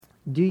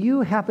Do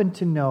you happen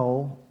to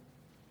know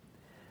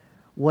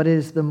what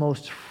is the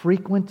most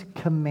frequent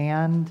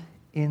command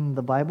in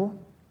the Bible?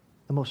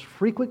 The most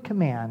frequent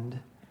command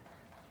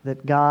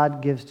that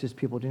God gives to his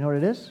people. Do you know what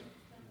it is?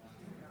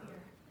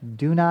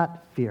 Do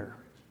not fear.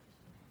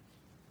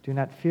 Do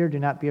not fear, do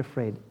not be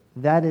afraid.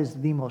 That is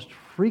the most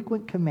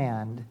frequent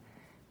command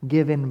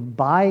given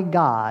by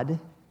God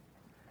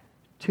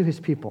to his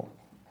people.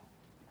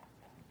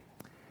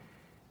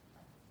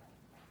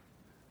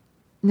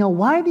 Now,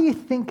 why do you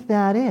think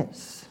that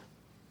is?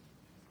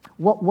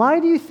 Why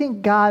do you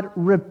think God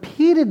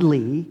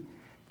repeatedly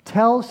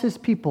tells his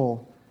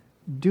people,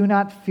 do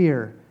not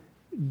fear,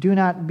 do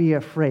not be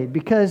afraid?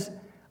 Because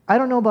I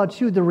don't know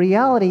about you, the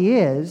reality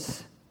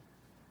is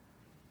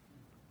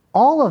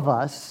all of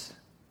us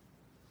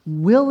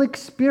will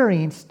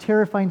experience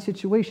terrifying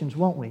situations,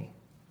 won't we?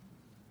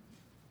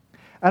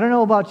 I don't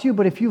know about you,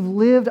 but if you've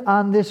lived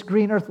on this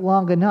green earth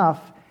long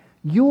enough,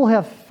 you will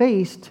have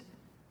faced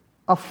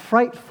a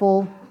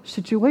frightful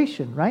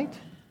situation, right?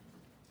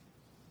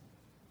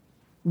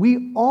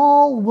 We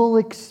all will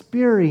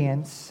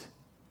experience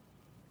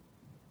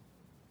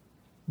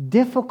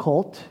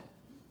difficult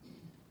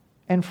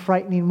and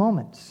frightening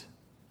moments.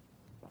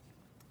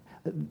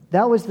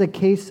 That was the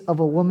case of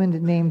a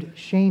woman named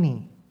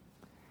Shani.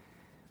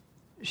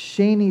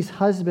 Shani's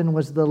husband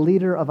was the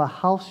leader of a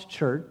house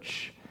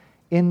church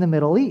in the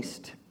Middle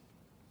East.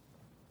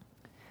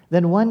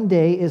 Then one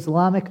day,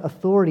 Islamic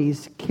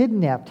authorities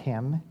kidnapped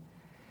him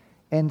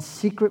and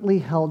secretly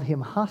held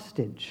him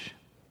hostage.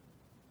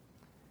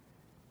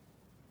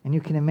 And you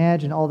can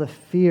imagine all the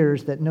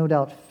fears that no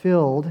doubt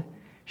filled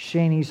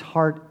Shani's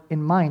heart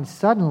and mind.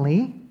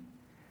 Suddenly,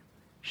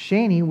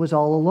 Shani was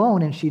all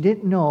alone, and she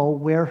didn't know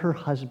where her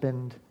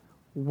husband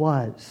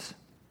was.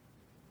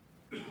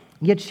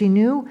 Yet she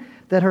knew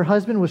that her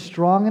husband was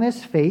strong in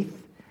his faith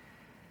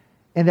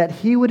and that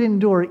he would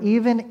endure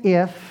even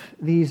if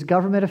these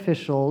government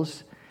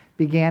officials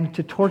began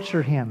to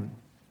torture him.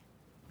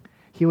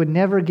 He would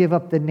never give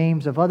up the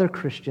names of other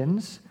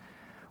Christians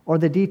or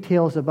the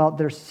details about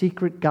their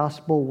secret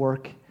gospel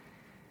work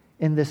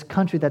in this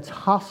country that's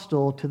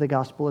hostile to the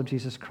gospel of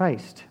Jesus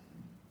Christ.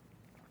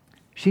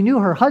 She knew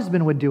her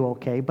husband would do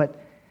okay, but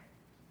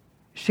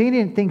she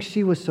didn't think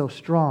she was so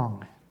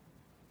strong.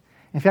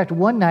 In fact,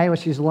 one night when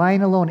she's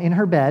lying alone in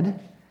her bed,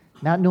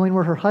 not knowing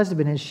where her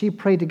husband is, she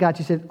prayed to God.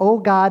 She said, "Oh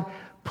God,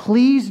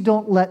 please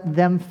don't let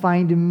them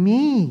find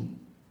me."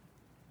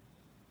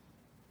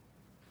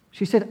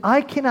 She said,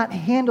 "I cannot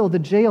handle the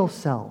jail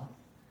cell.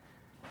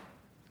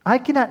 I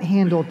cannot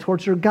handle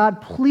torture.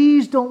 God,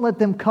 please don't let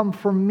them come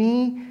for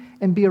me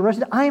and be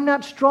arrested. I am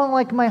not strong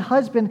like my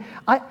husband.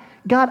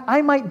 God,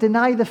 I might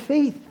deny the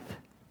faith."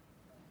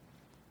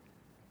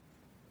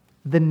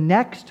 The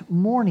next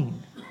morning,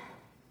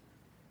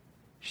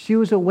 she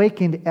was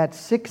awakened at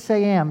 6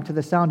 a.m. to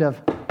the sound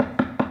of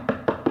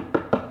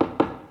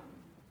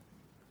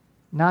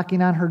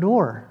knocking on her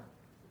door.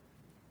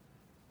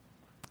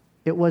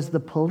 It was the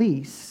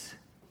police,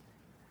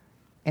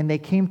 and they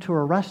came to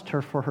arrest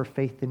her for her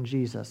faith in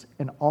Jesus.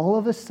 And all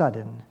of a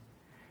sudden,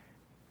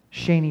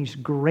 Shani's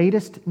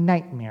greatest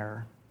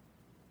nightmare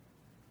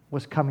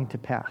was coming to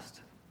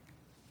pass.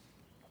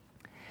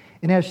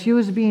 And as she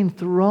was being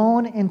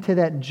thrown into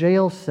that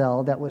jail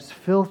cell that was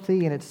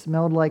filthy and it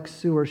smelled like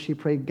sewer, she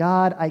prayed,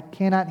 "God, I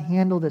cannot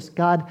handle this.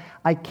 God,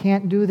 I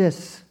can't do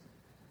this."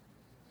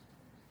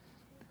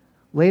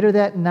 Later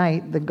that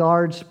night, the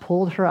guards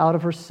pulled her out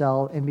of her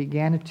cell and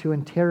began to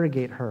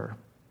interrogate her.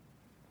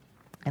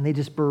 And they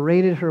just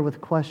berated her with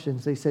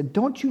questions. They said,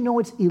 "Don't you know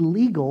it's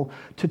illegal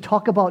to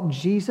talk about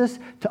Jesus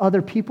to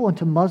other people and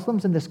to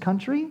Muslims in this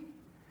country?"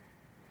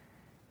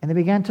 And they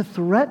began to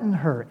threaten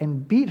her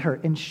and beat her.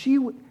 And she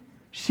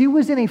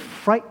was in a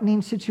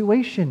frightening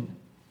situation.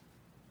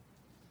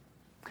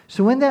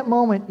 So in that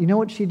moment, you know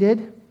what she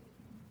did?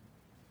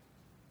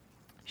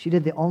 She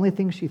did the only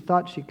thing she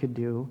thought she could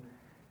do,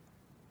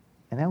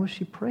 and that was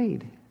she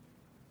prayed.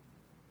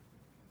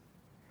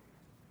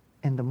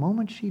 And the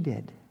moment she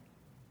did,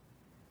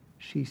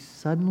 she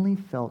suddenly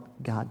felt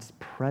God's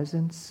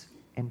presence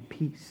and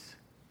peace.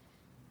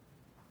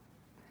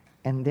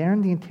 And there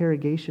in the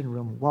interrogation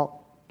room,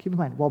 keep in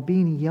mind, while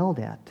being yelled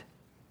at,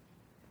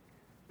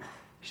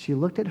 she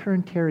looked at her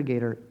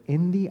interrogator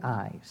in the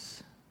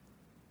eyes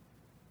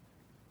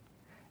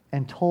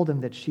and told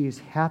him that she is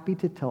happy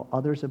to tell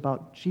others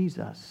about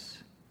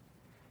Jesus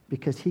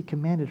because he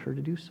commanded her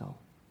to do so.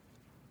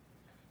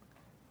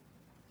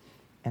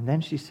 And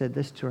then she said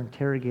this to her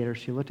interrogator.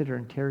 She looked at her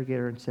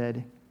interrogator and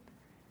said,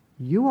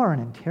 "You are an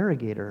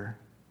interrogator,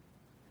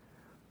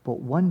 but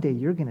one day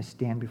you're going to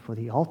stand before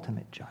the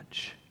ultimate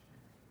judge,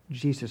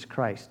 Jesus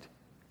Christ,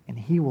 and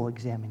he will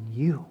examine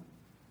you."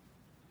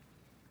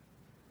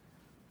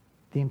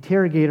 The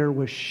interrogator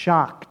was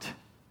shocked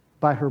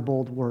by her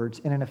bold words,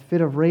 and in a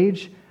fit of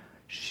rage,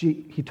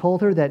 he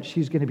told her that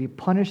she's going to be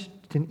punished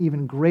in an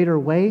even greater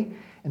way,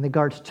 and the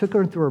guards took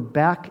her and threw her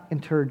back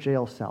into her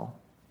jail cell.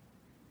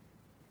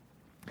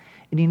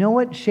 And you know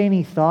what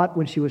Shani thought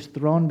when she was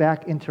thrown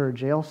back into her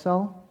jail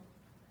cell?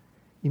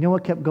 You know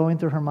what kept going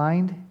through her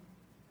mind?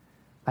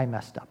 I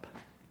messed up.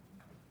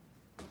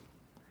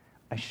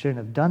 I shouldn't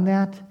have done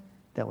that.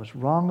 That was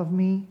wrong of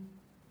me.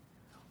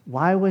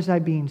 Why was I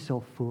being so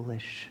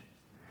foolish?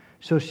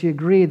 So she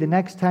agreed. The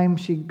next time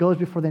she goes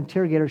before the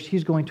interrogator,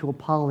 she's going to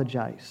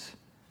apologize.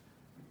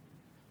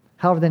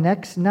 However, the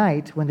next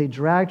night, when they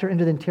dragged her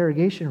into the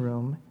interrogation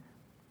room,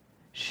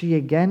 she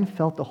again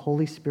felt the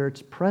Holy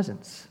Spirit's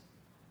presence.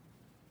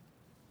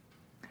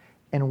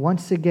 And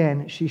once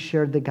again, she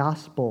shared the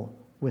gospel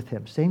with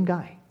him. Same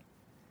guy.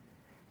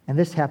 And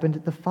this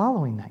happened the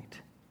following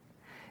night.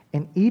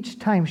 And each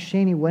time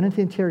Shani went into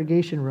the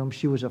interrogation room,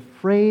 she was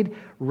afraid,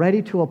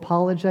 ready to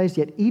apologize,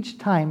 yet each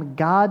time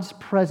God's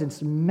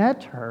presence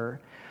met her,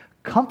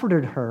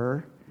 comforted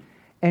her,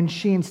 and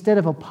she, instead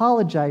of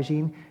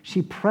apologizing,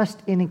 she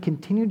pressed in and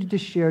continued to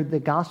share the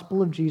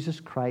gospel of Jesus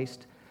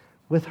Christ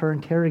with her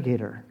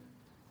interrogator.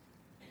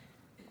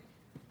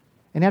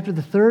 And after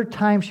the third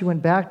time, she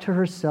went back to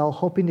her cell,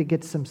 hoping to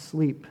get some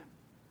sleep.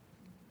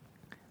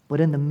 But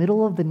in the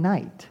middle of the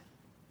night,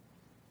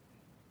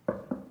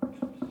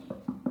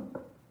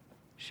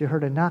 she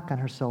heard a knock on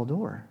her cell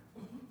door.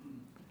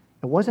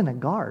 It wasn't a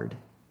guard.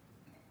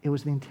 It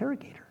was the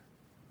interrogator.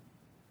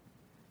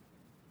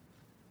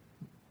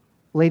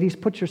 Ladies,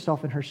 put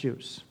yourself in her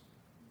shoes.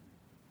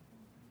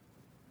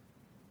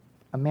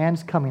 A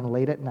man's coming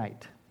late at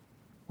night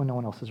when no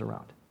one else is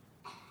around.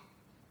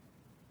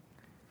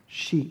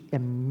 She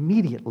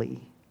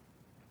immediately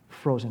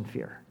froze in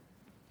fear.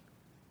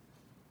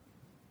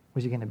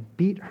 Was he going to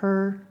beat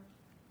her?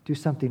 Do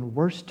something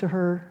worse to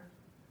her?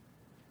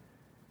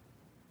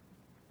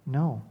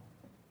 No.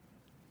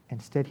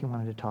 Instead, he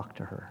wanted to talk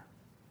to her.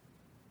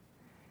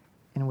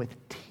 And with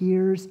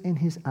tears in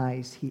his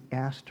eyes, he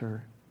asked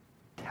her,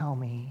 "Tell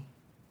me,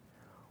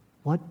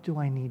 what do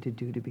I need to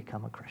do to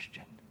become a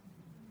Christian?"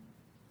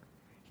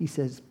 He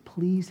says,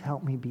 "Please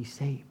help me be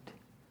saved."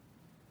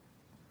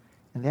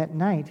 And that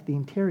night, the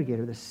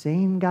interrogator, the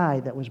same guy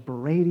that was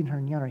berating her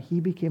and yelling her, he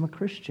became a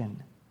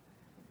Christian.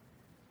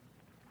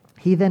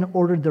 He then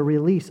ordered the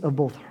release of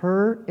both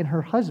her and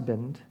her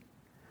husband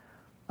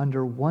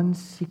under one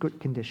secret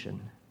condition: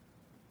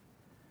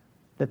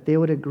 that they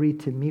would agree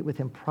to meet with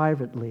him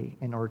privately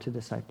in order to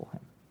disciple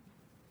him.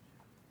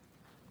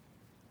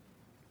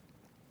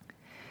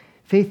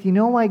 Faith, you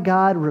know why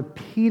God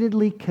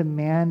repeatedly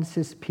commands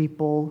his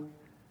people,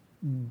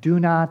 do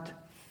not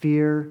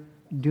fear,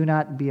 do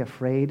not be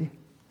afraid?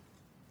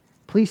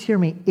 Please hear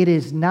me. It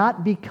is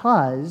not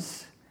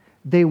because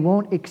they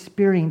won't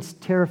experience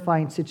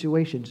terrifying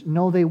situations.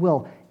 No, they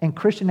will. And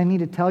Christian, I need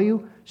to tell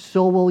you,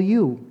 so will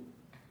you.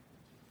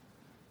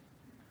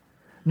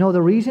 No,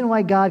 the reason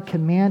why God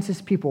commands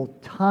his people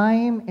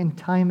time and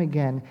time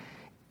again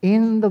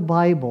in the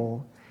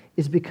Bible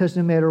is because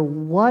no matter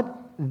what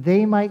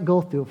they might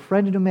go through,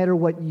 friend, no matter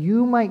what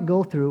you might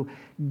go through,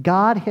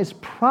 God has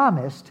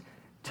promised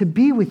to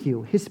be with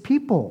you, his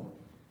people.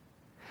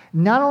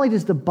 Not only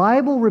does the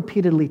Bible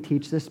repeatedly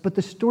teach this, but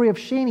the story of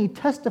Shani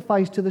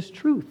testifies to this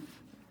truth.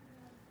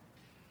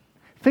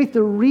 Faith,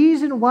 the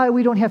reason why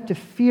we don't have to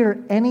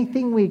fear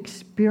anything we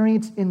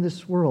experience in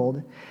this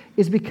world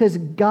is because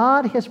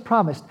God has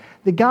promised,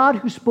 the God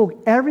who spoke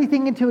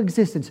everything into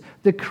existence,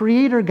 the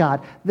Creator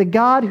God, the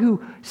God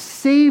who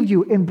saved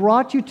you and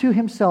brought you to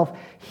himself,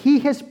 he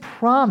has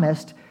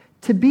promised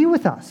to be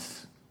with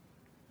us.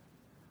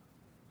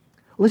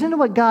 Listen to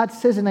what God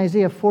says in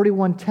Isaiah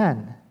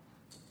 41:10.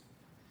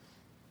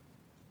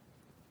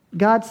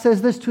 God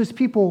says this to his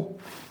people,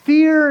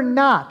 "Fear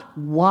not."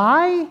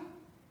 Why?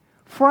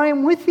 "For I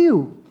am with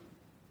you.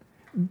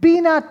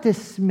 Be not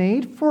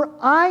dismayed, for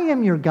I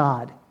am your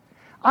God.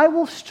 I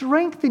will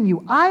strengthen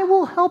you. I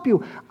will help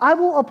you. I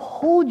will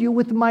uphold you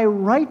with my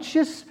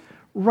righteous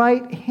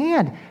right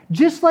hand,"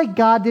 just like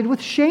God did with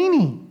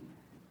Shani.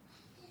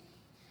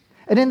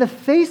 And in the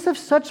face of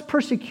such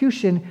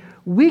persecution,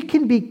 we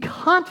can be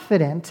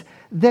confident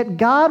that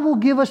God will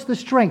give us the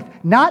strength,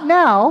 not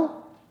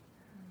now,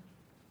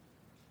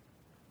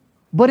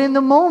 but in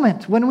the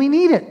moment when we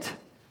need it.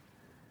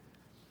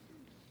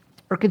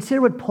 Or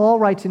consider what Paul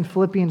writes in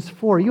Philippians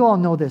 4. You all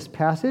know this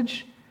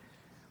passage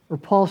where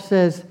Paul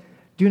says,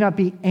 "Do not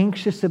be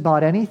anxious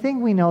about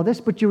anything." We know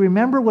this, but you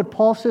remember what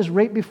Paul says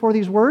right before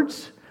these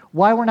words?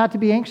 Why we're not to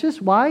be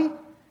anxious? Why?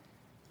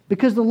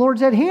 Because the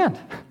Lord's at hand.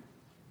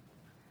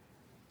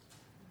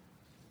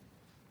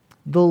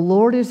 The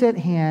Lord is at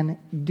hand.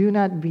 Do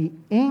not be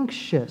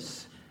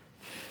anxious,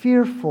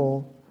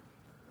 fearful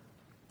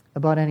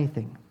about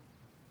anything.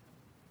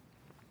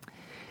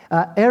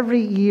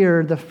 Every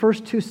year, the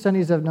first 2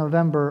 Sundays of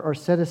November are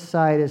set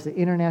aside as the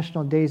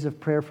International Days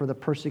of Prayer for the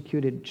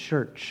Persecuted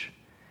Church.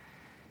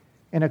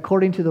 And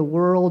according to the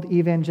World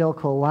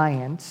Evangelical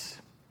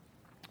Alliance,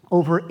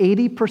 over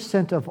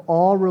 80% of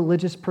all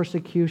religious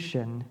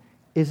persecution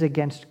is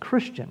against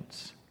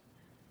Christians,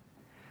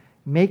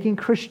 making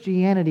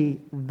Christianity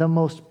the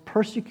most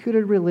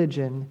persecuted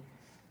religion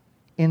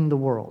in the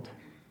world.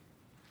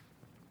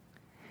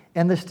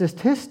 And the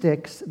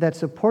statistics that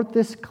support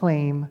this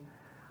claim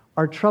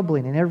are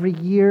troubling. And every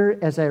year,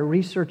 as I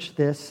research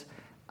this,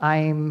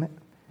 I'm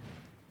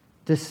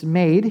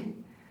dismayed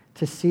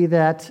to see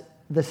that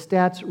the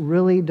stats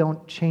really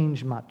don't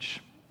change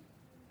much.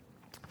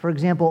 For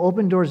example,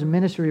 Open Doors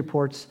Ministry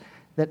reports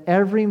that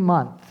every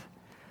month,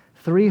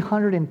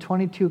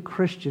 322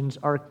 Christians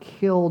are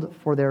killed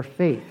for their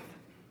faith.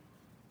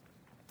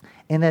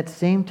 In that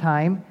same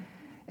time,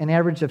 an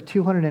average of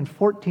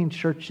 214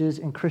 churches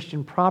and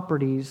Christian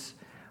properties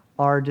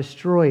are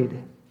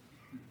destroyed.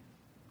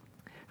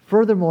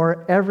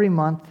 Furthermore, every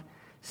month,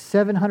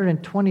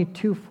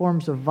 722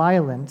 forms of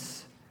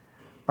violence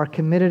are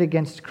committed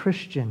against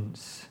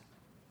Christians.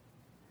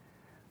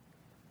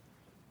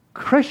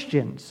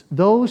 Christians,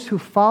 those who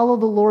follow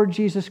the Lord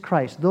Jesus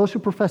Christ, those who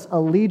profess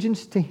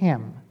allegiance to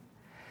Him,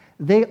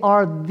 they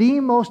are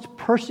the most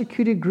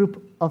persecuted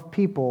group of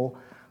people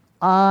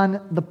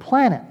on the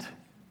planet.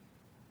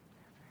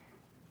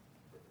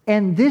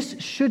 And this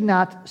should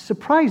not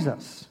surprise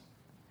us.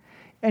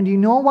 And you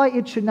know why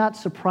it should not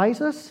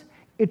surprise us?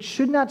 It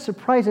should not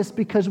surprise us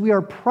because we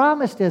are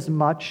promised as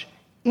much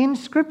in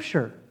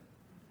Scripture.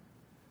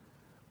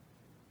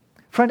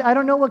 Friend, I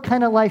don't know what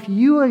kind of life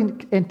you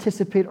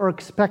anticipate or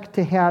expect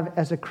to have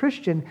as a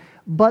Christian,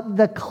 but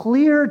the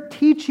clear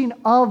teaching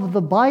of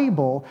the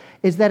Bible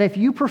is that if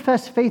you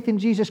profess faith in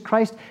Jesus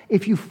Christ,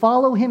 if you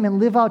follow Him and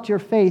live out your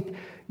faith,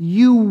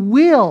 you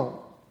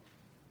will,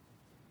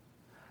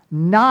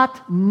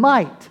 not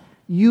might,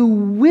 you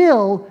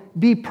will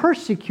be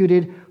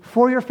persecuted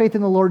for your faith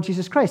in the Lord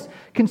Jesus Christ.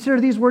 Consider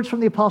these words from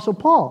the Apostle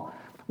Paul.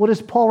 What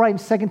does Paul write in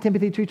 2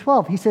 Timothy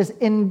 3:12? He says,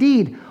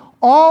 "Indeed,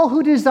 all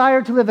who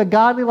desire to live a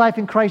godly life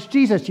in Christ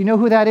Jesus." You know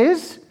who that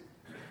is?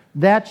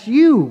 That's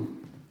you.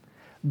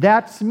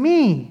 That's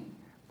me.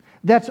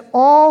 That's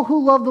all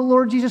who love the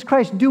Lord Jesus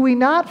Christ. Do we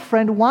not,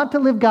 friend, want to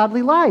live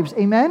godly lives?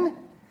 Amen?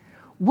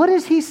 What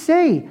does he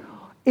say?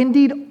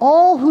 Indeed,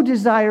 all who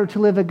desire to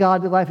live a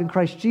godly life in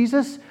Christ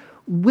Jesus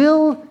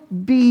will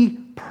be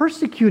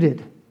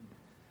persecuted.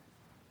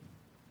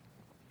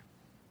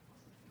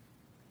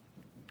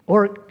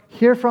 Or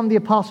hear from the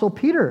Apostle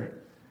Peter.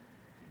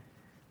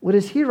 What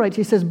does he write?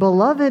 He says,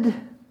 "Beloved,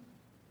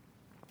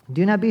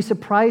 do not be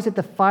surprised at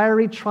the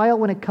fiery trial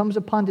when it comes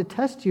upon to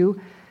test you,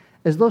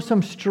 as though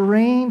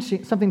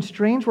something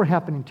strange were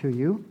happening to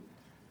you.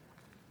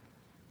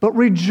 But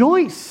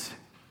rejoice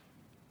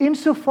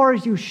insofar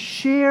as you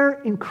share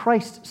in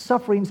Christ's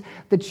sufferings,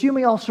 that you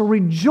may also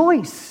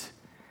rejoice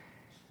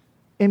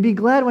and be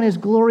glad when His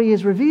glory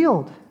is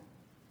revealed."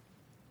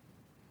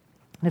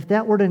 And if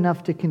that weren't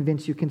enough to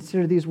convince you,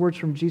 consider these words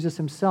from Jesus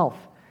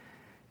Himself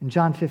in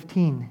John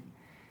 15.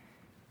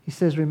 He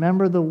says,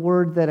 "Remember the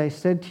word that I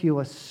said to you,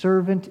 a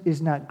servant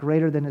is not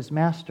greater than his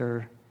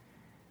master.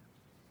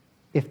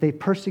 If they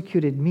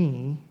persecuted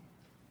me,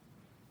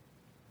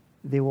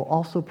 they will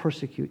also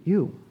persecute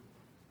you."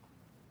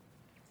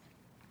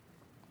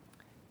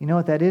 You know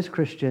what that is,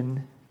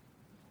 Christian?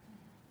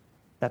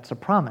 That's a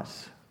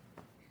promise.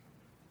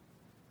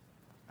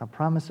 A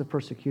promise of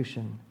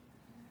persecution.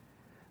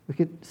 We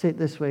could say it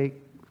this way,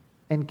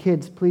 and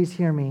kids, please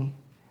hear me.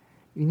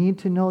 You need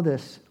to know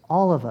this,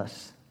 all of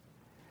us,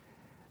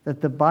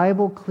 that the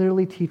Bible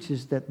clearly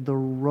teaches that the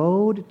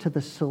road to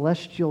the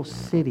celestial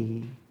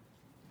city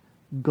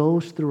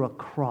goes through a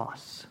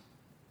cross.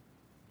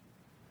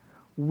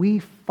 We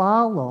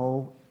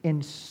follow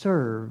and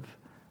serve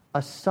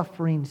a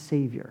suffering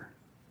Savior.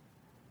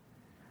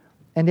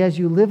 And as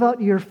you live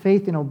out your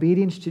faith in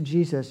obedience to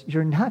Jesus,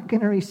 you're not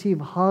going to receive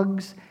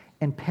hugs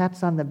and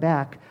pats on the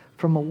back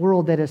from a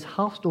world that is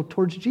hostile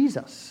towards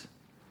Jesus.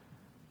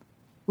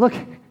 Look,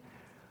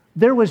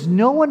 there was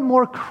no one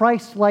more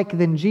Christ-like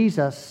than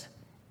Jesus,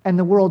 and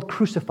the world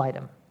crucified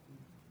Him.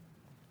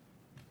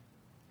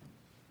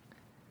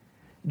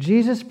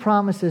 Jesus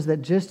promises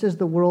that just as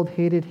the world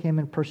hated Him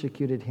and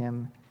persecuted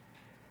Him,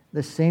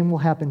 the same will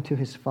happen to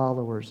His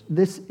followers.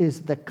 This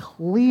is the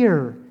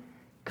clear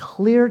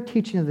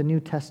teaching of the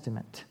New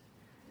Testament.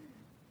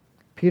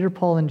 Peter,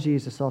 Paul, and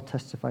Jesus all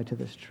testify to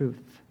this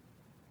truth.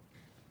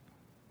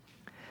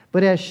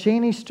 But as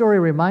Shaney's story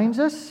reminds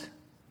us,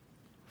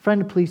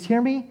 friend, please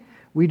hear me,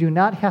 we do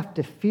not have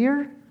to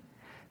fear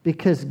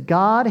because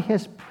God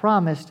has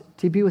promised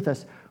to be with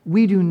us.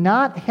 We do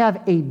not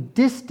have a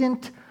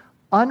distant,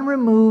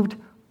 unremoved,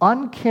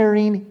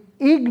 uncaring,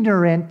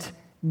 ignorant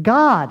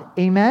God.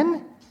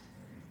 Amen?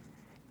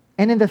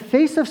 And in the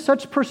face of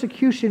such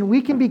persecution,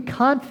 we can be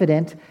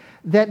confident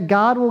that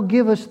God will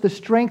give us the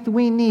strength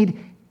we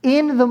need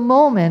in the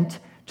moment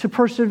to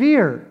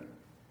persevere.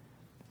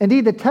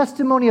 Indeed, the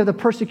testimony of the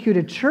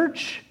persecuted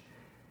church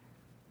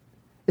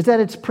is that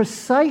it's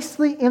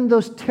precisely in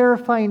those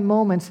terrifying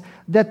moments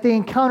that they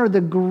encounter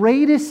the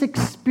greatest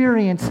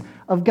experience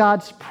of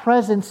God's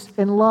presence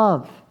and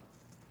love.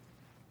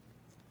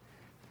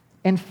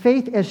 And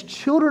faith as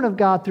children of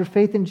God through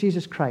faith in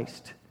Jesus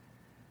Christ.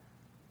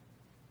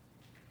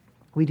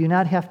 We do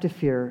not have to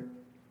fear.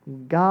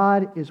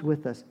 God is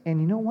with us. And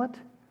you know what?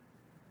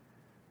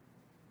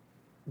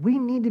 We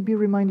need to be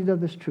reminded of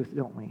this truth,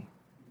 don't we?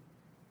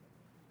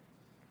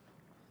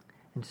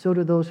 And so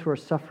do those who are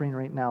suffering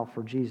right now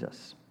for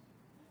Jesus.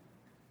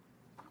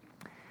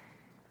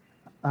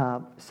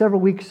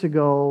 Several weeks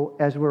ago,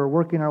 as we were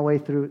working our way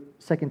through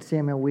 2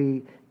 Samuel,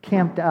 we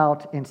camped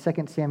out in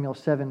 2 Samuel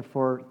 7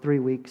 for 3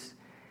 weeks.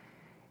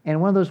 And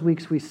one of those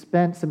weeks we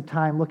spent some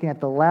time looking at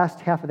the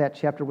last half of that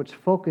chapter, which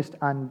focused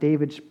on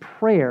David's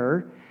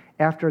prayer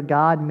after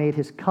God made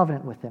his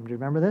covenant with him. Do you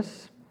remember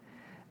this?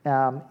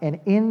 And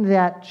in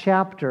that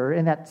chapter,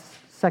 in that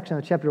section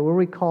of the chapter, we'll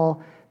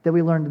recall that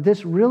we learned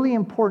this really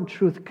important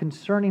truth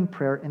concerning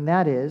prayer, and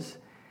that is,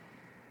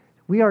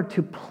 we are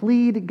to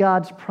plead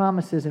God's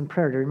promises in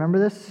prayer. Do you remember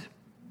this?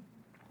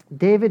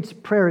 David's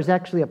prayer is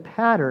actually a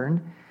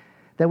pattern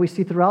that we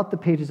see throughout the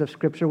pages of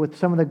Scripture with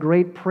some of the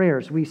great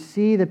prayers. We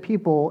see the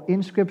people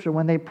in Scripture,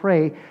 when they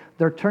pray,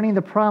 they're turning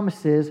the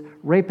promises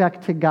right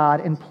back to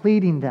God and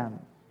pleading them.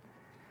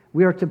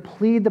 We are to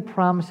plead the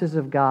promises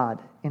of God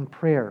in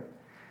prayer.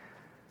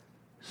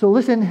 So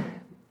listen,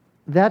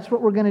 that's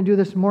what we're going to do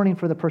this morning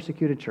for the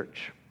persecuted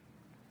church.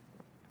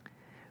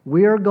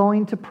 We are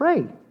going to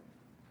pray.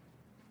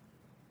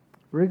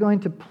 We're going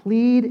to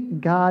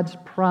plead God's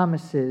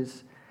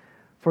promises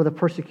for the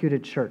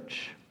persecuted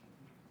church.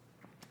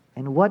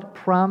 And what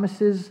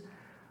promises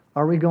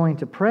are we going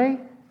to pray?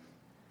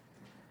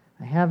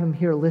 I have them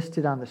here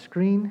listed on the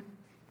screen,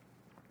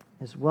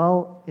 as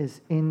well as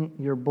in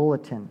your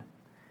bulletin.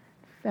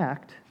 In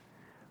fact,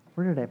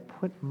 where did I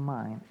put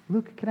mine?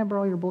 Luke, can I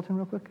borrow your bulletin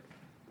real quick?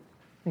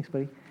 Thanks,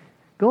 buddy.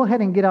 Go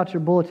ahead and get out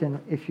your bulletin,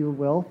 if you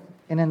will.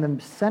 And in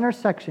the center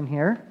section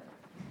here,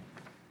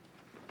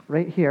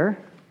 right here,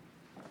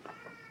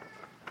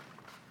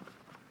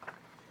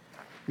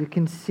 you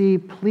can see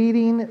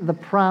pleading the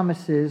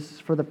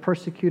promises for the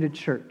persecuted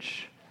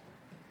church.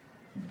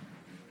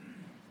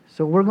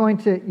 So you're going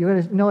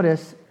to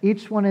notice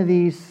each one of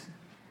these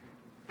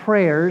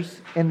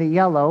prayers in the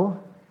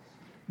yellow,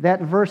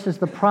 that verse is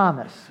the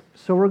promise.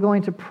 So we're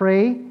going to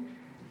pray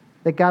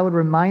that God would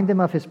remind them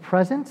of his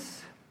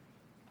presence,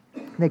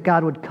 that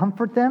God would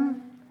comfort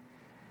them,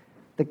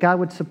 that God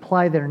would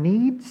supply their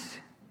needs,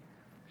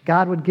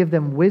 God would give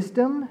them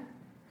wisdom,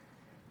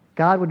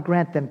 God would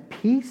grant them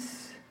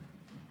peace,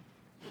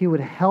 he would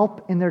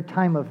help in their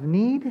time of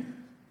need,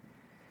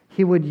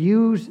 he would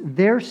use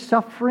their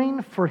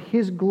suffering for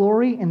his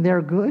glory and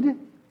their good,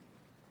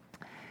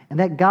 and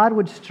that God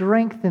would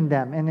strengthen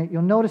them. And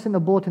you'll notice in the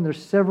bulletin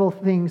there's several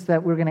things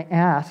that we're going to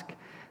ask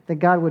that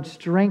God would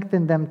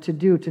strengthen them to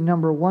do. To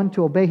number one,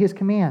 to obey his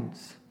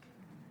commands,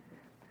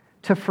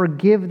 to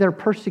forgive their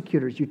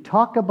persecutors. You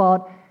talk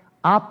about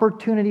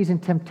opportunities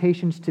and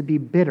temptations to be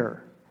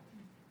bitter.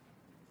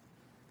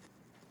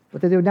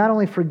 But that they would not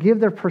only forgive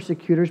their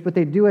persecutors, but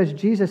they do, as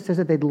Jesus says,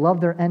 that they'd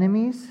love their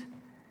enemies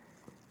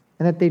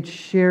and that they'd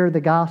share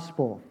the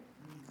gospel.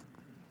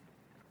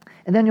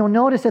 And then you'll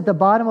notice at the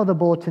bottom of the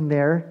bulletin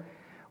there,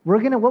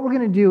 what we're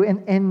going to do,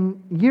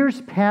 in years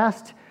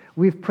past,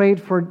 we've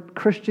prayed for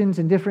Christians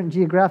in different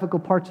geographical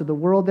parts of the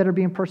world that are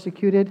being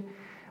persecuted.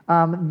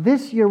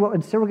 This year, what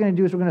instead we're going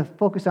to do is we're going to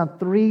focus on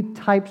 3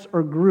 types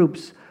or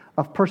groups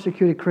of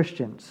persecuted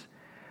Christians.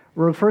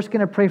 We're first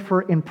going to pray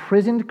for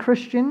imprisoned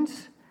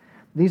Christians.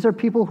 These are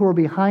people who are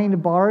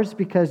behind bars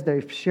because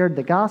they've shared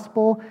the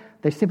gospel,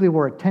 they simply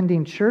were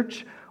attending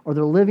church, or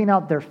they're living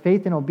out their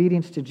faith and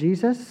obedience to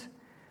Jesus.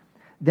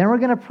 Then we're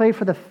going to pray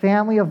for the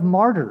family of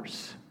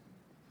martyrs,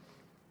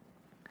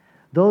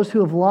 those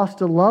who have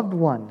lost a loved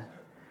one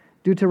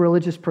due to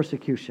religious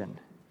persecution.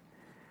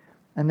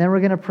 And then we're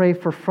going to pray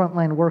for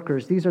frontline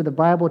workers. These are the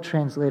Bible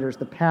translators,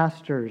 the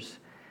pastors,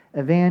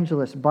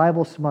 evangelists,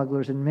 Bible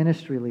smugglers, and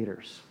ministry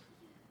leaders.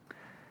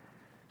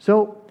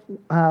 So,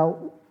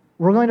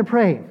 we're going to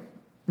pray.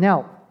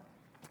 Now,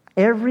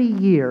 every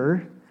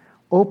year,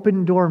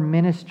 Open Door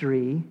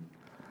Ministry,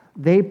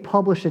 they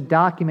publish a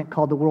document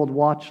called the World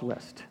Watch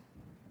List.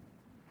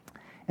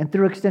 And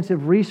through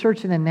extensive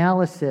research and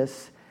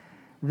analysis,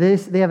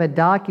 they have a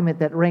document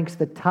that ranks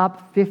the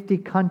top 50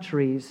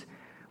 countries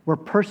where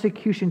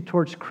persecution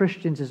towards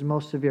Christians is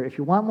most severe. If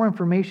you want more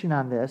information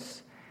on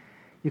this,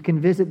 you can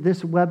visit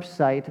this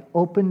website,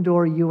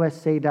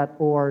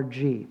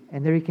 opendoorusa.org.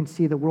 And there you can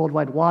see the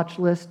worldwide watch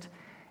list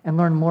and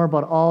learn more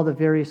about all the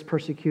various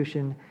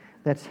persecution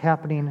that's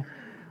happening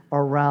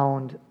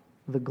around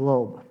the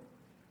globe.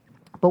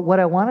 But what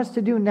I want us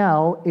to do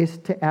now is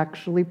to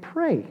actually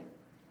pray.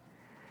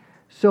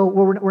 So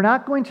we're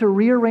not going to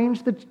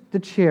rearrange the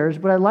chairs,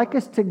 but I'd like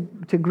us to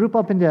group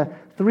up into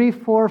 3,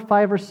 4,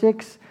 5, or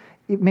 6,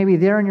 maybe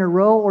there in your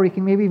row, or you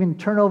can maybe even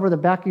turn over the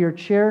back of your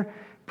chair,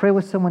 pray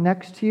with someone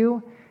next to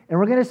you. And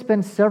we're going to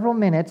spend several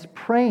minutes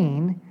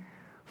praying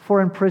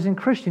for imprisoned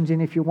Christians.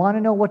 And if you want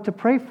to know what to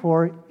pray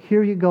for,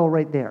 here you go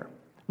right there.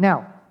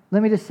 Now,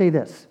 let me just say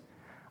this.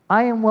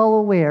 I am well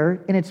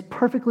aware, and it's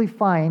perfectly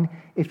fine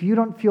if you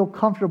don't feel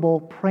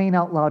comfortable praying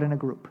out loud in a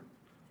group.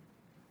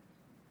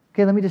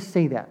 Okay, let me just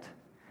say that.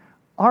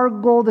 Our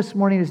goal this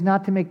morning is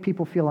not to make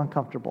people feel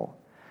uncomfortable.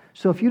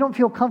 So if you don't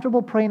feel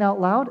comfortable praying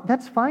out loud,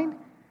 that's fine.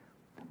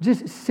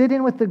 Just sit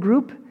in with the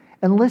group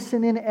and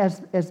listen in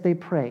as they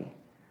pray.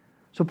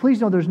 So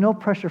please know there's no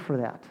pressure for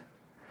that.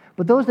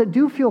 But those that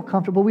do feel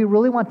comfortable, we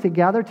really want to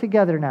gather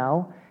together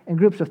now in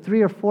groups of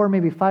 3 or 4,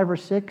 maybe 5 or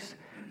 6,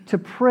 to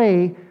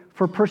pray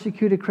for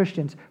persecuted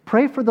Christians.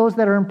 Pray for those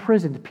that are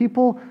imprisoned,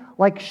 people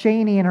like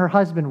Shani and her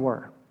husband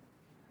were.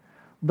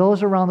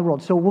 those around the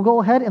world. So we'll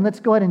go ahead and let's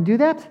go ahead and do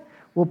that.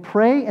 We'll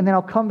pray, and then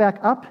I'll come back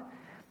up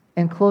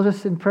and close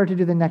us in prayer to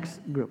do the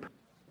next group.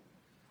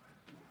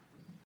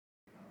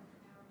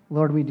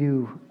 Lord, we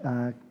do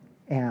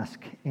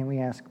ask, and we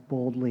ask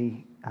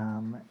boldly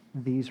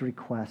these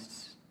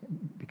requests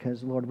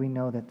because, Lord, we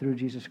know that through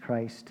Jesus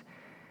Christ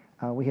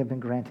we have been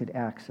granted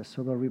access.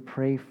 So, Lord, we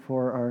pray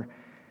for our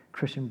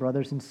Christian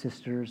brothers and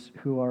sisters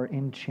who are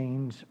in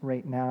chains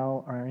right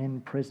now, are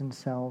in prison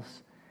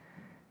cells,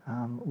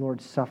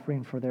 Lord,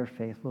 suffering for their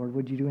faith. Lord,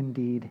 would you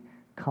indeed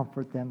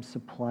comfort them,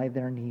 supply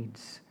their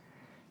needs,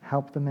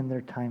 help them in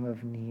their time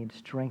of need,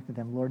 strengthen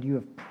them. Lord, you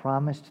have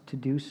promised to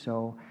do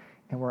so,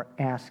 and we're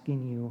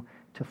asking you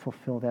to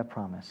fulfill that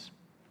promise.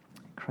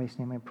 In Christ's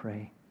name I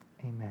pray.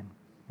 Amen.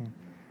 Amen.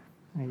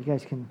 All right, you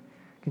guys can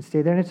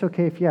stay there, and it's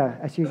okay if,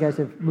 I see you guys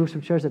have moved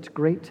some chairs. That's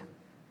great.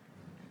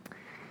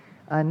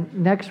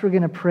 Next, we're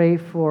going to pray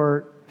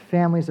for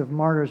families of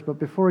martyrs, but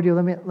before we do,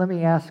 let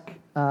me ask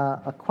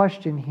a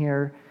question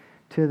here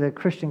to the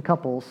Christian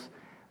couples.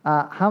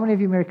 How many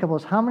of you married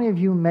couples, how many of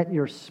you met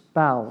your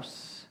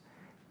spouse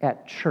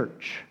at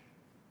church?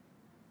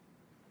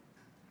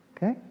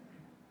 Okay.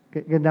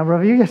 Good number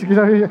of you. Yes,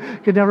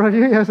 good number of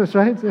you. Yes, that's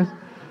right. Yes.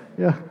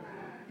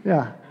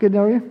 Yeah. Good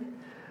number of you.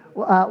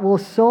 Well,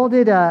 so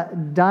did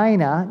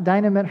Dinah.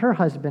 Dinah met her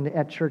husband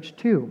at church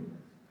too.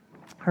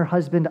 Her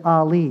husband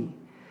Ali.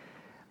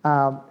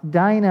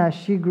 Dinah,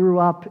 she grew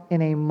up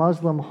in a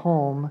Muslim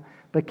home,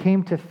 but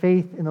came to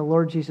faith in the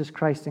Lord Jesus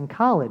Christ in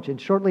college. And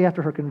shortly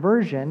after her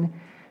conversion,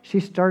 she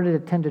started to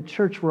attend a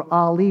church where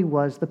Ali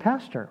was the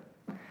pastor.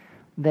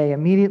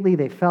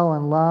 They fell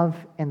in love,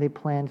 and they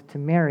planned to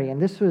marry.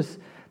 And this was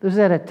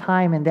at a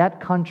time in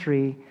that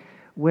country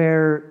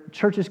where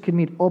churches could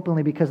meet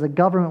openly because the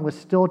government was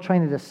still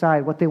trying to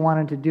decide what they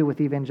wanted to do with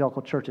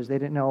evangelical churches. They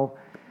didn't know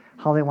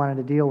how they wanted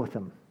to deal with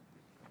them.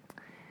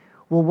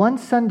 Well, one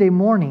Sunday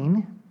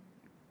morning,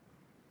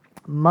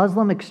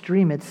 Muslim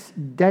extremists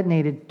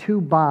detonated 2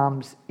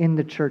 bombs in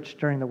the church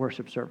during the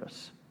worship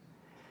service.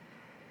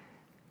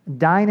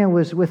 Dinah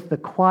was with the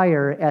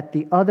choir at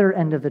the other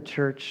end of the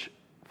church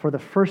for the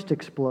first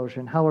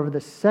explosion. However, the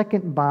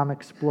second bomb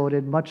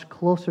exploded much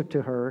closer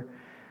to her,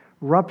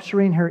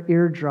 rupturing her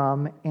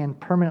eardrum and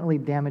permanently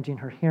damaging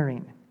her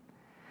hearing.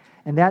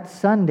 And that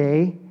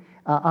Sunday,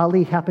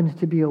 Ali happened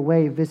to be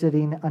away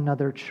visiting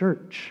another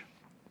church.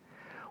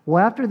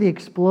 Well, after the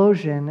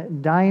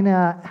explosion,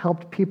 Dinah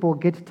helped people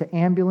get to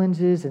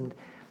ambulances and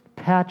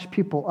patch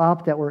people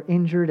up that were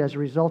injured as a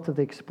result of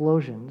the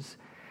explosions.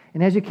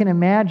 And as you can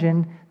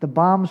imagine, the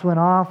bombs went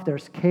off,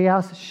 there's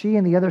chaos. She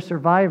and the other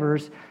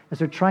survivors, as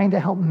they're trying to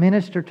help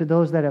minister to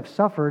those that have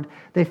suffered,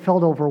 they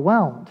felt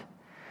overwhelmed.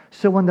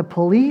 So when the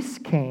police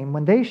came,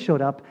 when they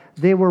showed up,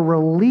 they were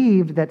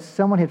relieved that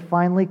someone had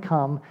finally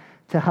come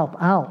to help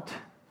out.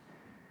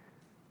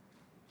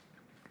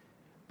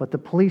 But the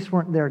police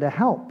weren't there to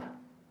help.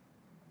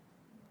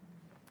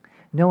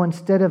 No,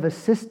 instead of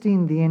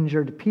assisting the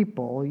injured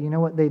people, you know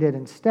what they did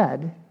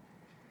instead?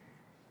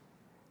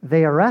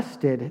 They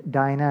arrested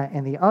Dinah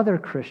and the other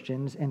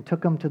Christians and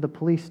took them to the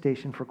police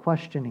station for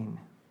questioning.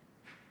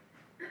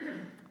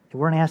 They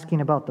weren't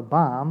asking about the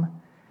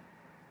bomb.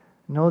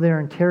 No,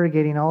 they're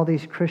interrogating all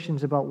these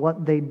Christians about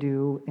what they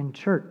do in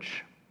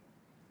church.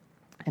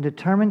 And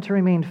determined to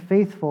remain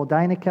faithful,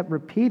 Dinah kept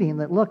repeating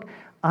that, look,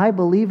 I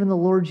believe in the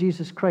Lord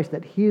Jesus Christ,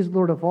 that He is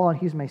Lord of all and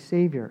He's my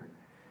Savior.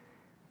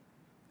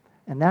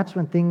 And that's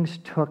when things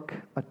took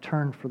a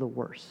turn for the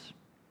worse.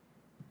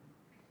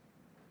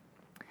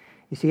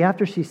 You see,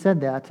 after she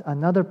said that,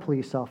 another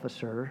police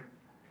officer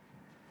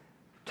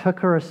took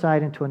her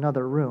aside into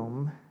another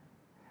room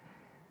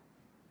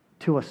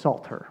to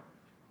assault her.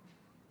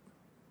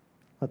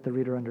 Let the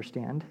reader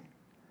understand.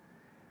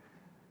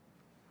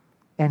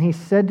 And he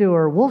said to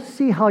her, "We'll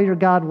see how your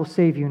God will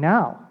save you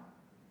now."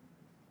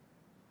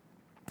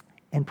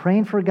 And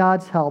praying for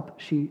God's help,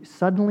 she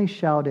suddenly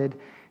shouted,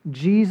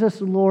 "Jesus,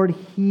 Lord,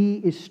 He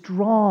is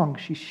strong."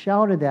 She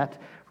shouted that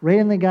right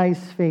in the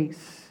guy's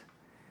face.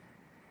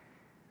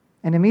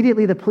 And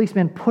immediately the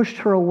policeman pushed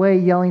her away,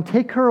 yelling,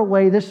 "Take her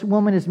away, this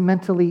woman is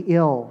mentally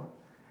ill."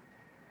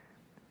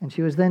 And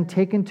she was then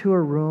taken to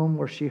a room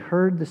where she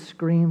heard the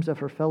screams of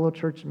her fellow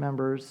church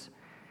members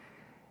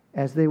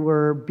as they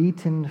were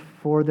beaten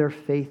for their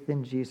faith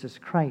in Jesus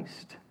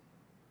Christ,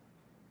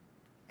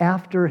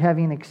 after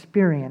having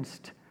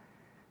experienced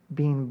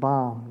being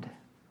bombed.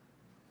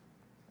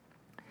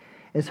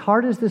 As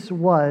hard as this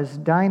was,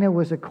 Dinah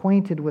was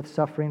acquainted with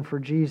suffering for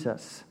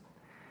Jesus,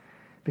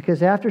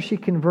 because after she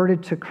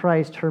converted to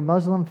Christ, her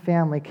Muslim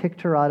family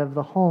kicked her out of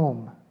the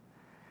home.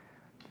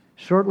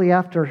 Shortly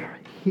after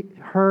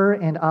her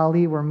and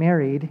Ali were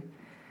married,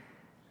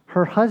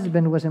 her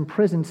husband was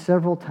imprisoned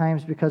several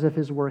times because of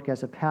his work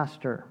as a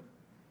pastor.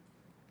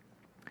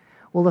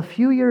 Well, a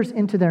few years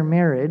into their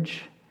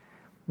marriage,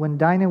 when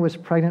Dinah was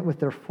pregnant with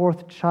their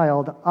 4th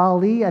child,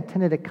 Ali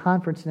attended a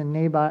conference in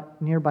a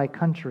nearby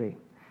country.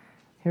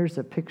 Here's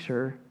a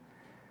picture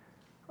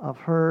of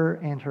her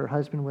and her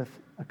husband with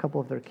a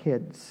couple of their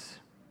kids.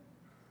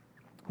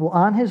 Well,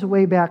 on his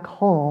way back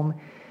home,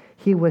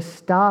 he was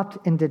stopped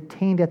and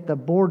detained at the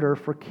border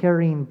for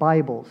carrying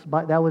Bibles.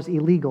 But that was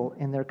illegal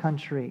in their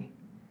country.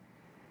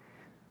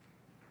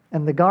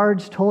 And the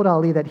guards told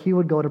Ali that he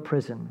would go to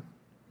prison.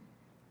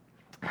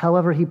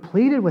 However, he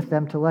pleaded with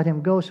them to let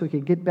him go so he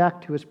could get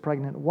back to his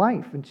pregnant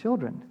wife and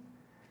children.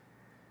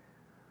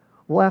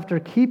 Well, after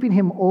keeping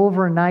him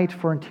overnight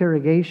for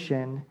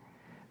interrogation,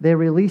 they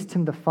released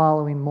him the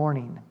following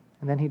morning.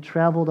 And then he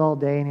traveled all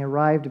day and he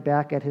arrived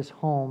back at his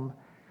home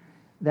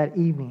that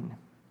evening.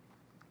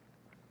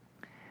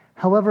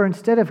 However,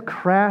 instead of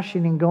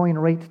crashing and going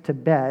right to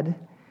bed,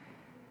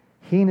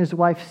 he and his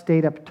wife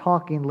stayed up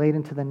talking late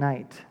into the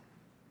night.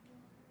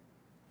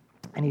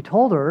 And he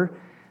told her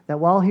that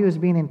while he was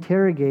being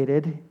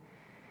interrogated,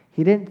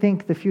 he didn't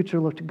think the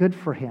future looked good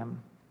for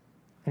him.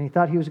 And he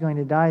thought he was going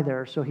to die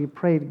there. So he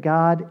prayed,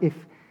 God,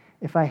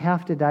 if I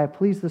have to die,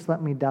 please just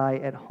let me die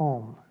at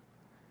home.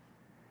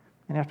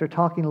 And after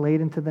talking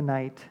late into the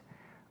night,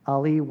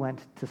 Ali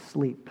went to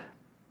sleep.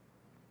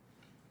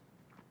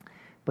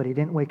 But he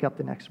didn't wake up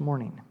the next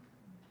morning.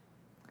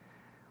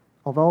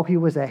 Although he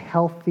was a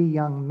healthy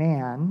young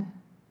man,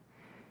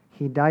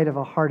 he died of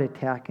a heart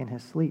attack in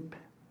his sleep.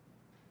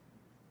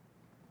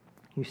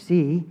 You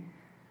see,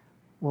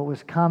 what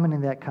was common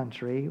in that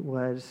country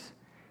was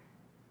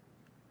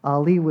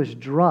Ali was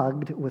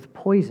drugged with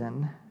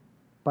poison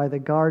by the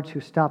guards who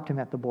stopped him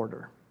at the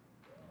border.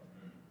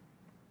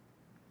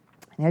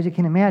 And as you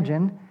can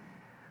imagine,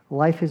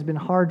 life has been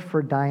hard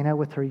for Dinah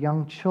with her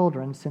young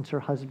children since her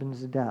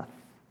husband's death.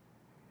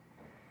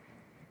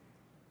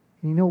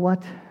 And you know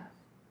what?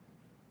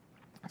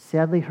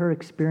 Sadly, her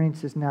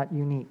experience is not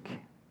unique.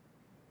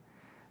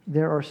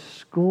 There are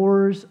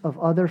scores of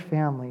other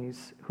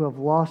families who have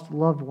lost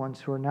loved ones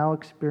who are now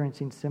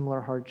experiencing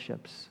similar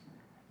hardships.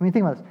 I mean,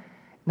 think about this.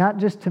 Not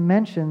just to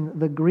mention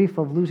the grief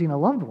of losing a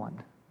loved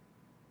one.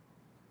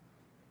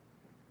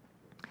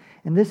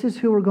 And this is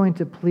who we're going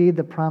to plead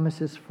the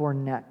promises for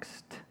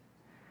next.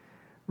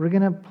 We're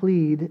going to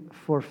plead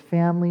for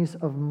families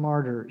of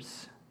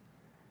martyrs,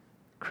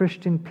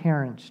 Christian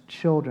parents,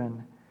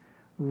 children,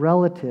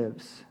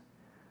 relatives,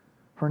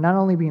 who are not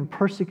only being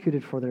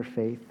persecuted for their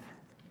faith,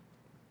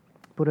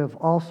 but have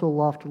also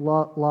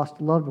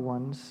lost loved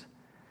ones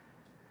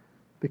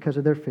because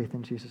of their faith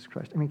in Jesus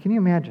Christ. I mean, can you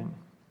imagine?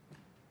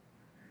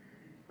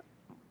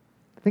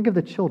 Think of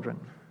the children.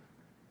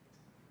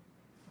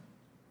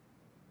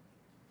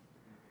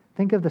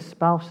 Think of the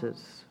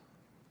spouses.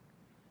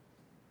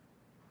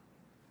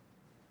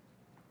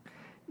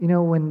 You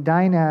know, when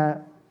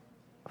Dinah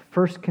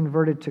first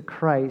converted to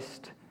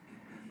Christ,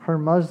 her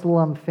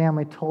Muslim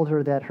family told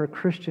her that her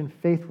Christian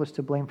faith was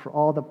to blame for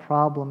all the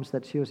problems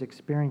that she was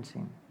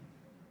experiencing.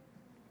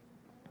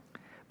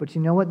 But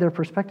you know what? Their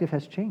perspective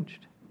has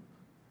changed.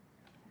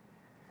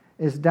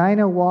 As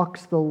Dinah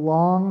walks the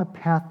long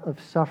path of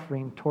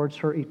suffering towards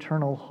her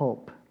eternal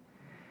hope,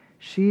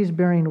 she's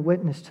bearing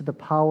witness to the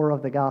power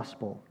of the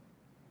gospel.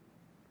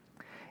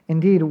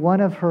 Indeed, one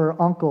of her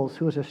uncles,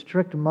 who was a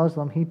strict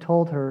Muslim, he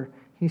told her,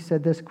 he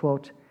said this,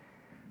 quote,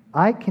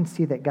 "I can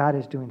see that God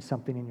is doing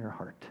something in your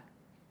heart."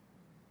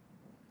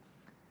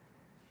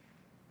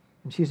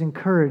 And she's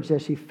encouraged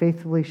as she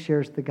faithfully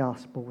shares the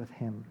gospel with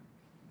him.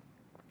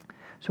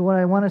 So what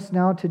I want us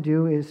now to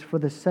do is for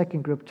the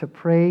second group to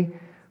pray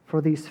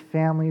for these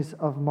families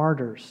of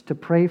martyrs, to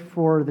pray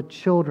for the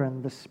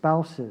children, the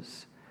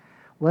spouses.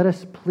 Let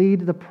us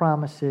plead the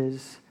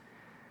promises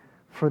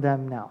for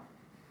them now.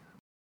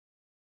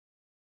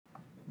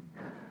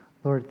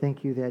 Lord,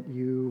 thank you that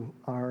you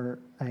are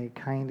a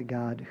kind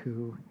God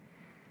who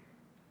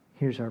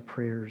hears our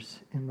prayers.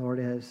 And Lord,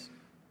 as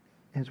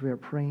we are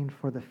praying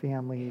for the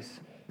families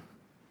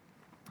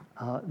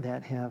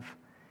that have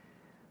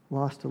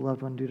lost a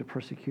loved one due to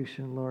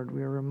persecution, Lord,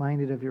 we are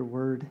reminded of your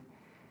word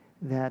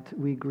that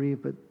we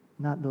grieve, but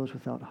not those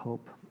without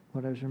hope.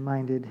 Lord, I was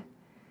reminded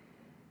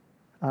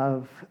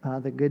of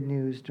the good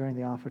news during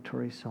the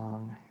offertory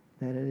song,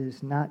 that it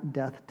is not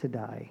death to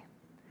die,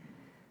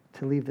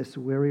 to leave this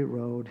weary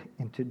road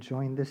and to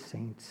join the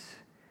saints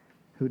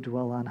who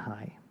dwell on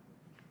high,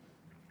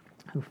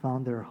 who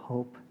found their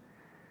hope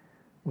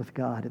with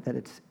God, that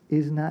it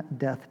is not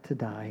death to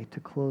die, to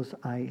close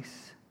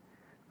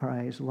our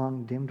eyes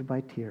long dimmed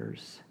by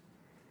tears,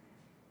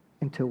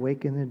 and to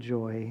awaken the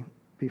joy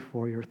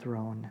before your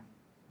throne,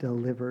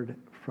 delivered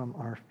from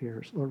our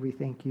fears. Lord, we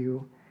thank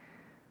you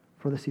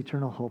for this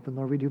eternal hope, and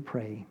Lord, we do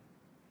pray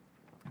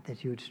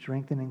that you would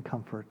strengthen and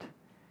comfort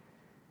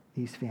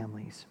these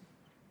families.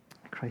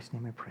 In Christ's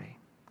name I pray.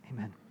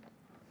 Amen.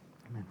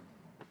 Amen.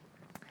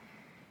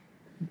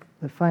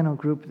 The final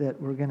group that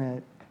we're going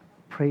to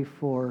pray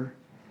for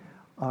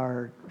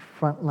are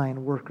frontline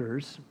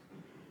workers.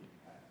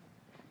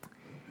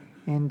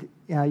 And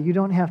you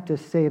don't have to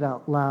say it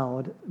out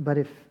loud, but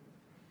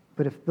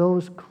if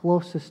those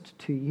closest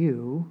to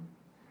you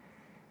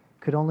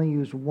could only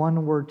use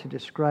one word to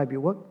describe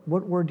you, what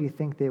word do you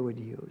think they would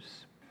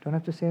use? Don't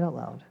have to say it out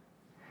loud.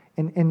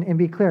 And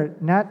be clear,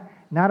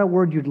 not a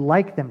word you'd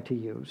like them to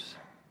use,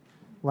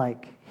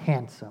 like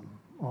handsome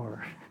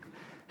or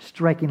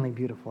strikingly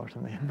beautiful or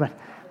something. But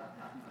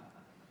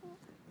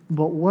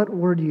But what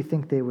word do you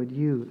think they would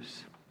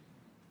use?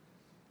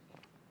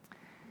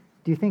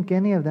 Do you think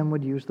any of them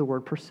would use the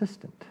word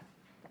persistent?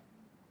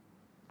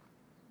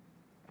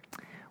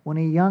 When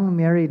a young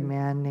married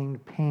man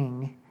named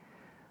Peng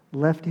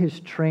left his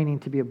training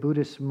to be a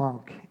Buddhist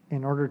monk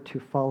in order to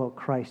follow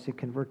Christ and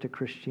convert to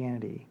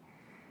Christianity,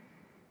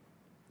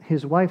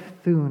 his wife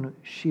Thun,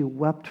 she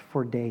wept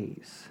for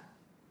days.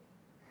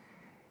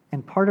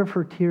 And part of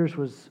her tears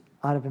was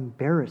out of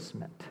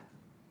embarrassment.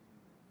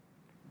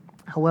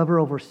 However,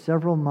 over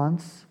several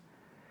months,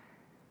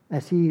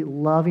 as he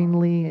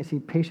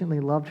patiently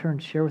loved her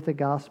and shared with the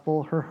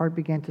gospel, her heart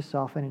began to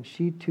soften, and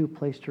she too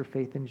placed her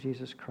faith in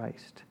Jesus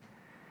Christ.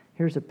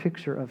 Here's a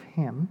picture of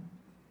him,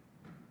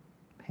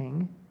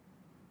 Peng.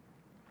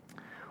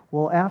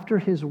 Well, after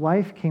his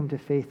wife came to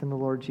faith in the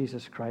Lord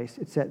Jesus Christ,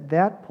 it's at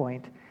that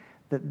point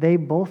that they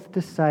both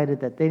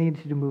decided that they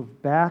needed to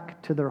move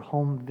back to their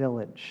home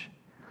village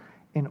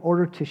in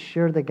order to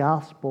share the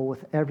gospel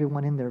with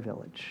everyone in their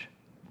village.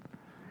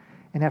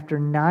 And after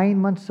 9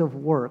 months of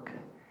work,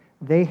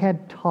 they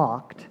had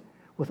talked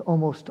with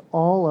almost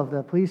all of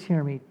the, please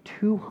hear me,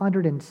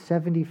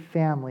 270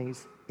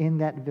 families in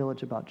that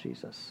village about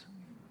Jesus.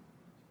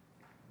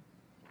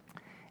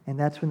 And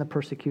that's when the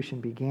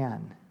persecution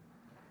began.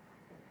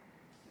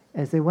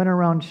 As they went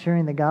around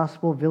sharing the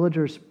gospel,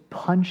 villagers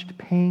punched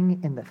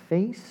Peng in the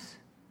face.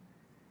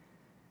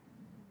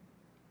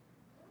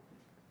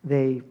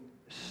 They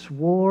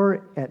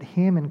swore at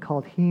him and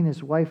called he and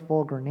his wife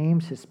vulgar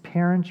names. His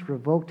parents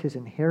revoked his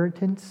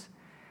inheritance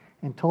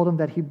and told him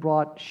that he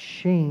brought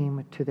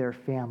shame to their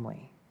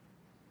family.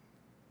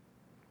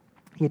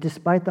 Yet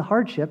despite the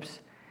hardships,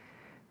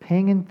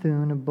 Peng and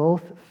Thun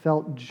both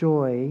felt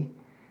joy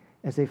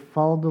as they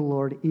followed the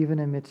Lord even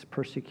amidst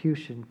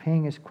persecution.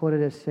 Peng is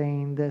quoted as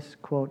saying this,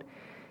 quote,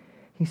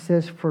 he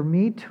says, "For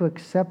me to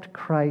accept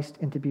Christ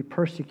and to be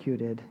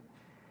persecuted,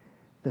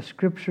 the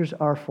scriptures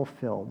are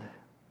fulfilled.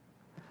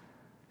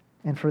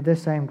 And for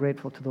this I am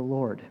grateful to the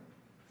Lord."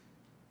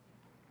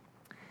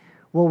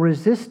 Well,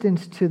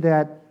 resistance to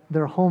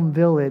their home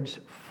village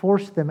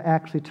forced them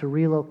actually to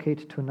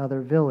relocate to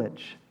another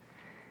village.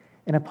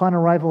 And upon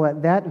arrival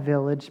at that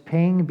village,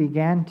 Peng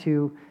began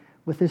to,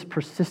 with his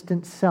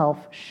persistent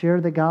self, share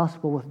the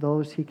gospel with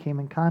those he came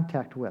in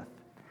contact with.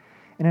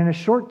 And in a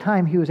short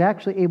time, he was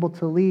actually able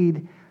to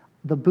lead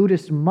the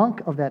Buddhist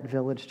monk of that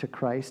village to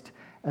Christ,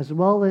 as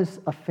well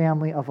as a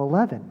family of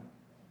 11.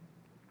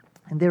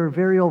 And they were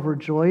very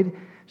overjoyed.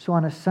 So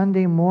on a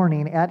Sunday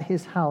morning at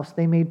his house,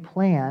 they made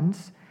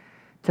plans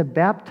to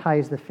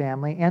baptize the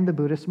family and the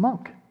Buddhist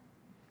monk.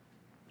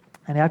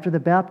 And after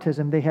the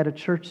baptism, they had a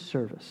church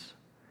service.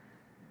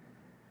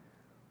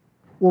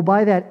 Well,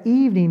 by that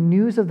evening,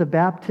 news of the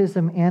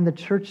baptism and the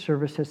church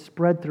service has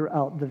spread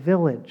throughout the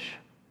village.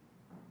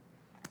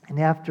 And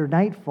after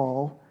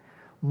nightfall,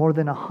 more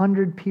than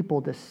 100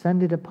 people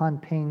descended upon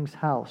Peng's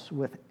house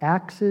with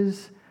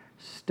axes,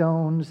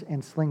 stones,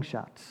 and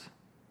slingshots.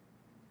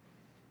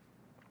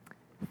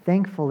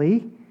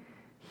 Thankfully,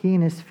 he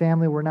and his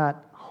family were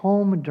not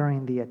home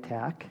during the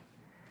attack,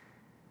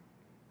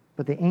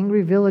 but the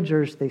angry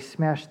villagers, they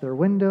smashed their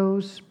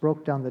windows,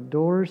 broke down the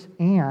doors,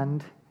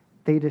 and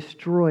they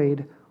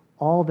destroyed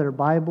all their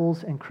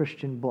Bibles and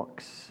Christian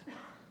books.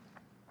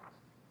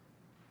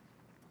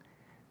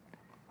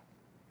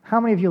 How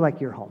many of you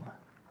like your home?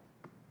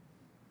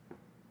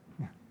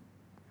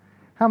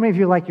 How many of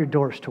you like your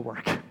doors to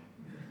work?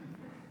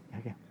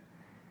 Okay.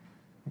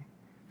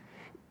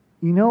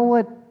 You know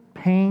what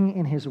Peng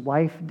and his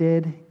wife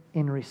did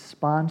in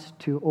response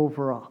to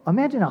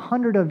imagine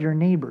 100 of your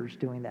neighbors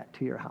doing that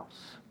to your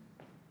house.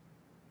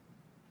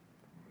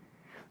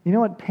 You know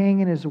what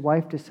Peng and his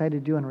wife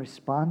decided to do in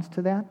response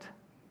to that?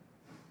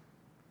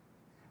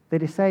 They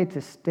decided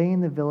to stay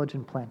in the village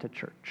and plant a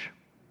church.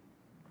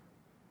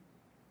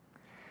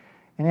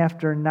 And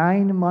after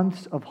 9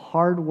 months of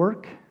hard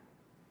work,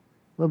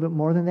 a little bit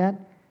more than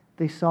that,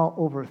 they saw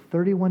over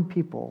 31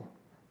 people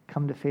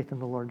come to faith in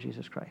the Lord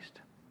Jesus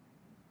Christ.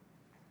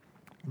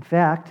 In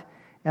fact,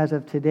 as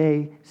of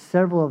today,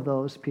 several of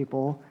those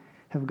people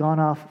have gone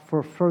off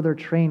for further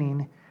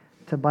training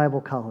to Bible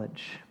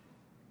college.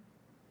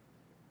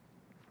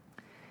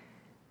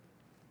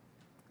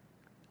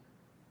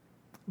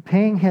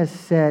 Peng has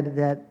said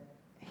that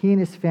he and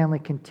his family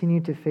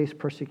continue to face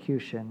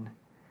persecution.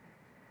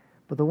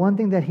 But the one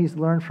thing that he's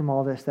learned from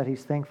all this that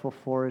he's thankful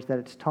for is that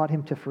it's taught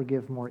him to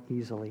forgive more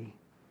easily.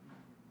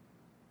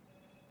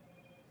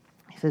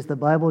 He says the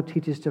Bible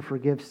teaches to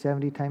forgive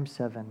 70 times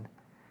 7.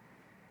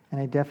 And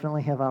I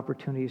definitely have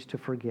opportunities to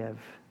forgive,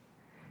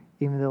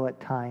 even though at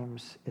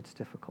times it's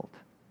difficult.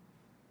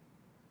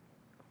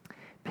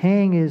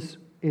 Peng is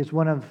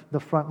one of the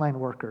frontline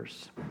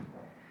workers.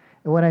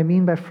 And what I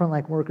mean by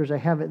frontline workers, I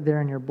have it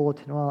there in your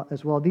bulletin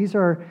as well. These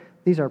are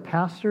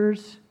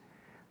pastors,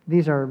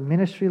 these are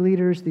ministry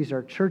leaders, these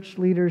are church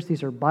leaders,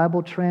 these are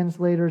Bible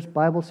translators,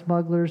 Bible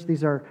smugglers,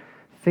 these are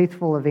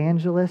faithful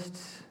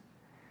evangelists.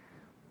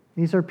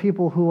 These are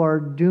people who are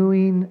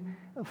doing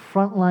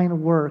frontline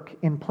work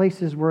in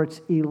places where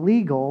it's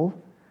illegal.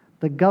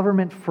 The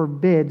government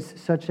forbids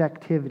such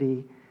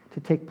activity to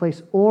take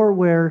place, or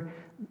where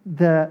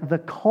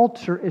the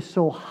culture is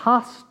so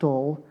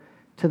hostile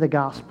to the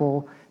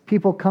gospel,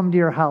 people come to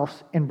your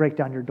house and break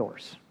down your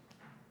doors.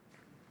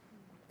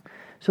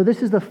 So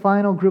this is the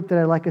final group that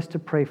I'd like us to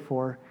pray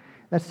for.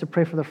 That's to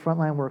pray for the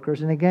frontline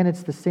workers. And again,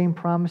 it's the same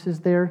promises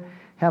there.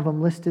 Have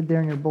them listed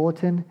there in your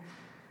bulletin.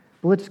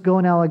 But let's go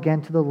now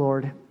again to the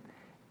Lord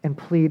and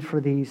plead for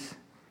these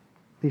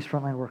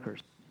frontline workers.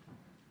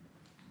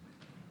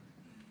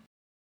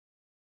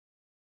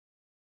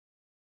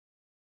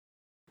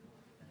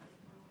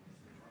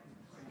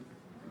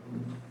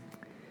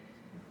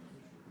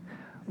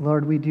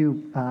 Lord, we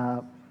do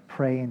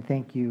pray and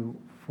thank you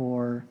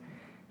for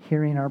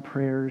hearing our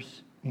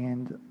prayers.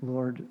 And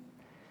Lord,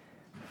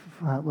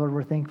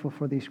 we're thankful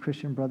for these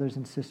Christian brothers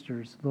and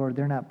sisters. Lord,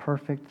 they're not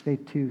perfect. They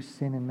too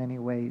sin in many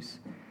ways,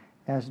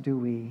 as do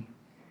we.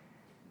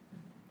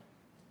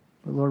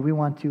 But Lord, we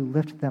want to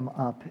lift them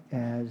up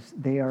as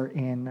they are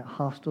in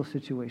hostile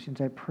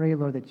situations. I pray,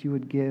 Lord, that you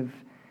would give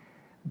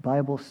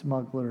Bible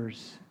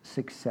smugglers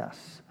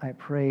success. I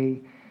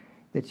pray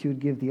that you would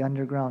give the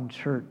underground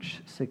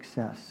church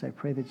success. I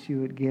pray that you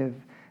would give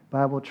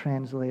Bible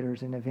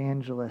translators and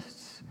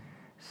evangelists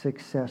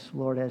success,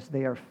 Lord, as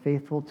they are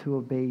faithful to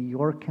obey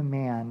your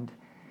command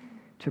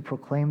to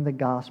proclaim the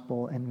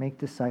gospel and make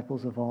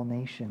disciples of all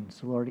nations.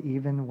 Lord,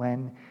 even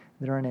when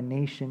they're in a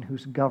nation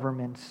whose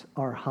governments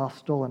are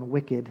hostile and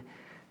wicked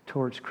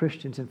towards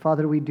Christians. And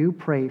Father, we do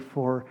pray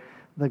for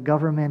the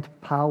government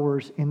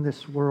powers in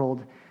this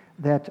world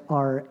that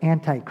are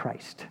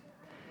antichrist,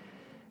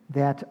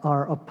 that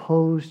are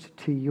opposed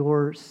to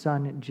your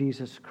Son,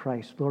 Jesus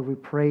Christ. Lord, we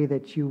pray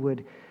that you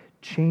would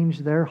change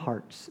their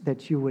hearts,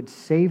 that you would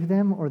save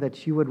them or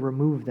that you would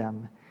remove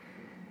them,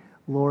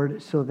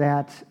 Lord, so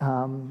that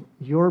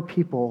your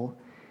people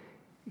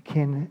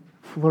can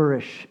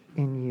flourish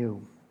in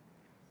you.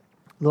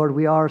 Lord,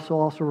 we are so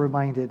also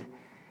reminded,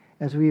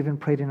 as we even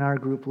prayed in our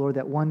group, Lord,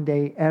 that one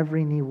day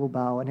every knee will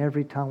bow and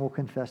every tongue will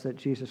confess that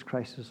Jesus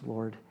Christ is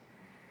Lord.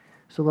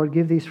 So, Lord,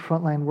 give these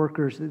frontline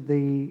workers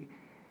the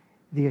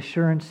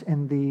assurance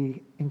and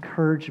the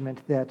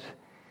encouragement that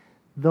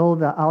though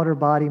the outer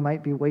body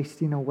might be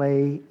wasting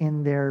away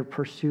in their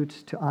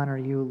pursuits to honor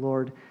you,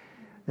 Lord,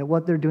 that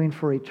what they're doing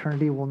for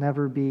eternity will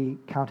never be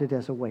counted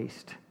as a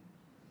waste.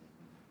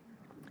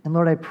 And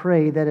Lord, I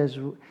pray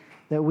that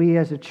we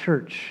as a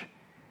church,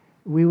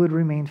 we would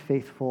remain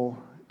faithful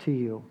to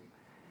you.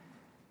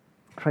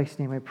 In Christ's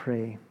name I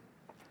pray.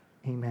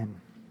 Amen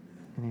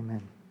and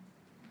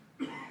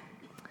amen.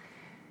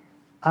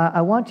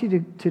 I want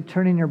you to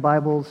turn in your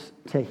Bibles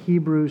to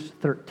Hebrews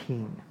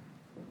 13.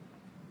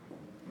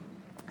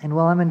 And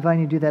while I'm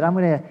inviting you to do that, I'm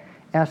going to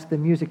ask the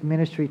music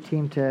ministry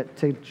team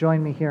to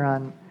join me here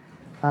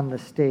on the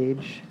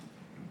stage.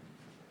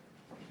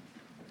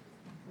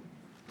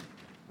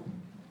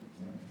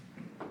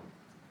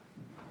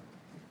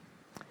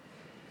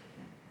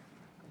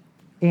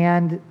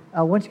 And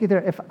once you get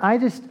there, if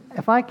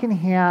I can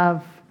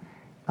have,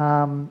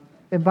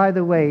 and by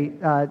the way,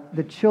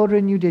 the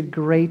children, you did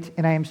great,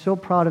 and I am so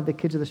proud of the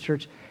kids of this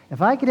church.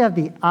 If I could have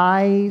the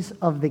eyes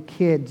of the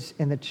kids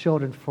and the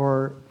children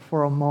for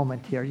a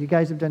moment here. You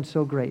guys have done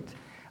so great.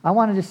 I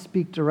wanted to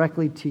speak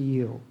directly to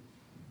you,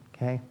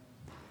 okay?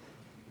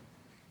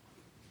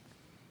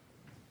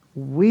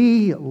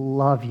 We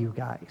love you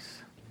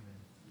guys.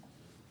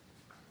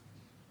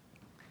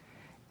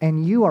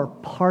 And you are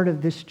part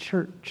of this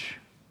church.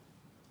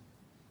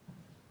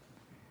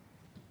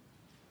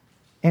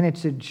 And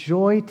it's a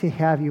joy to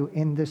have you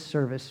in this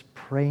service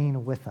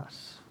praying with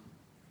us.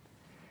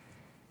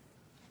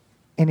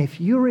 And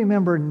if you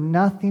remember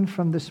nothing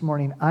from this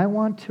morning, I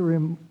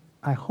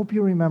hope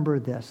you remember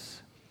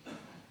this.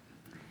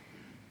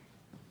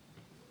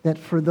 That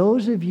for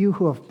those of you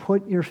who have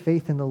put your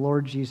faith in the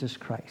Lord Jesus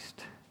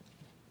Christ,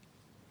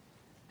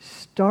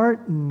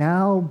 start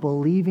now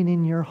believing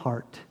in your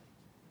heart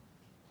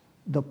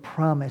the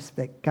promise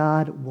that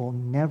God will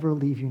never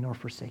leave you nor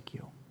forsake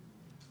you.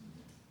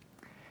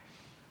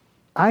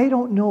 I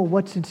don't know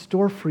what's in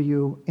store for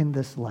you in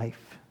this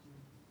life.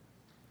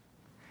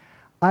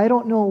 I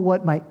don't know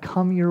what might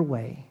come your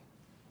way,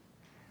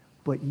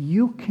 but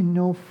you can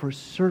know for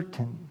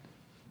certain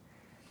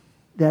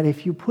that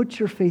if you put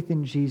your faith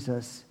in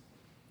Jesus,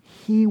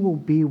 He will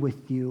be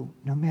with you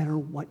no matter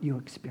what you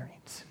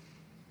experience.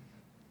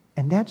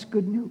 And that's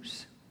good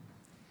news.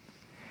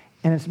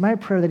 And it's my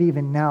prayer that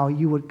even now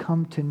you would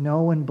come to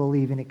know and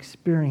believe and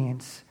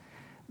experience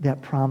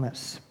that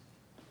promise.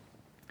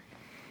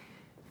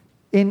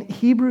 In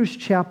Hebrews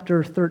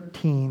chapter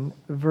 13,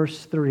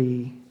 verse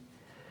 3,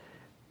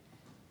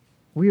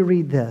 we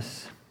read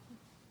this.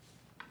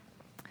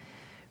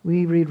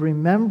 We read,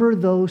 "Remember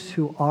those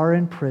who are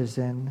in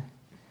prison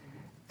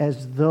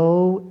as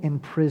though in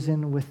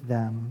prison with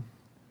them,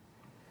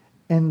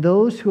 and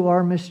those who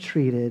are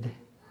mistreated,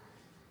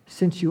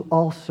 since you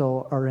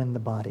also are in the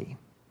body."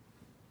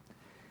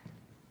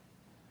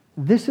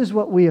 This is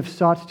what we have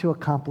sought to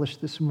accomplish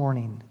this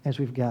morning as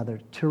we've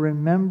gathered, to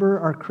remember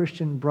our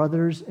Christian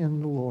brothers in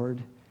the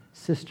Lord,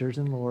 sisters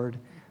in the Lord,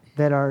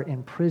 that are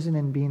in prison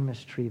and being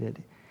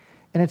mistreated.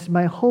 And it's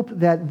my hope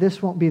that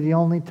this won't be the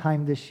only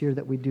time this year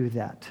that we do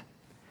that.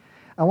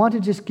 I want to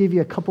just give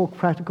you a couple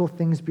practical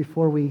things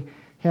before we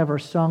have our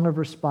song of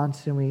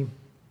response and we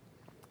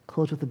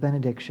close with the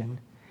benediction.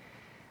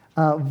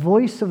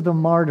 Voice of the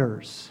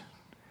Martyrs,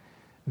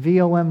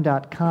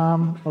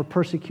 vom.com or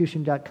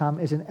persecution.com,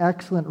 is an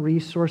excellent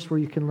resource where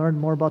you can learn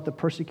more about the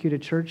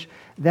persecuted church.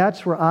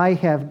 That's where I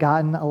have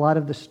gotten a lot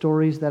of the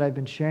stories that I've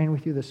been sharing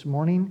with you this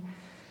morning.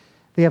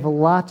 They have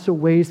lots of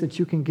ways that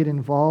you can get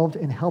involved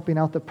in helping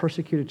out the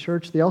persecuted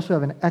church. They also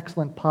have an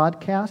excellent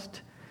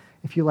podcast,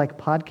 if you like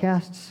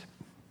podcasts.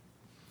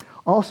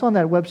 Also on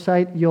that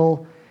website,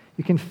 you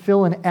can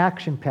fill an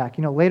action pack.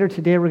 Later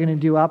today we're going to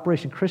do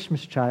Operation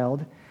Christmas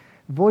Child.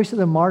 Voice of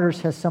the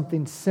Martyrs has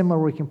something similar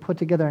where we can put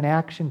together an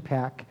action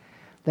pack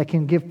that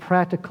can give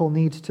practical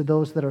needs to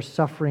those that are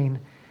suffering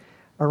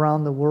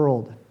around the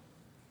world.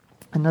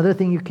 Another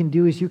thing you can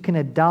do is you can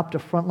adopt a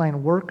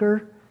frontline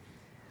worker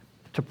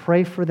to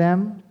pray for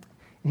them.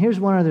 And here's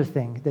one other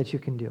thing that you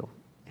can do.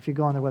 If you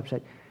go on their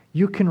website,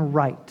 you can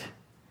write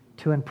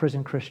to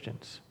imprisoned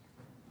Christians.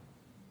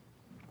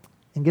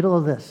 And get all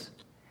of this.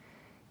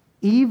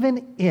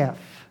 Even if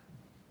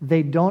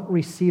they don't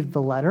receive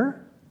the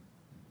letter,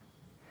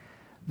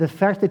 the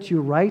fact that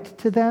you write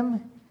to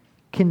them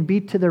can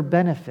be to their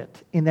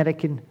benefit in that it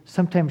can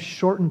sometimes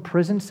shorten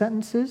prison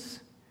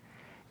sentences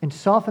and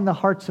soften the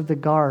hearts of the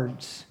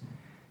guards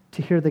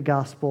to hear the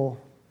gospel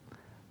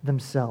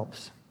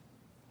themselves.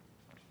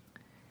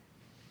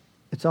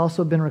 It's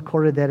also been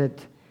recorded that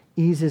it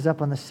eases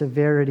up on the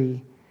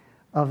severity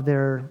of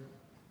their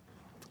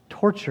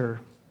torture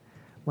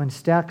when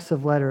stacks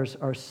of letters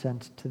are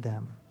sent to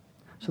them.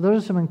 So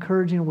those are some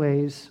encouraging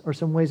ways, or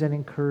some ways I'd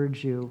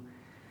encourage you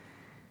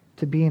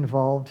to be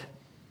involved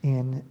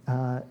in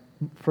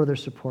further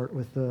support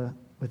with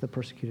the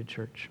persecuted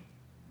church.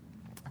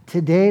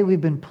 Today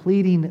we've been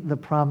pleading the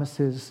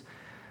promises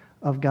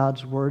of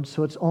God's word,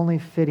 so it's only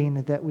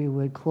fitting that we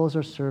would close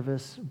our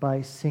service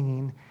by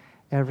singing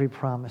every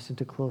promise and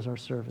to close our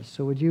service.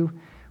 So would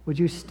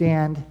you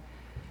stand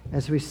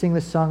as we sing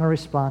the song of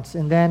response,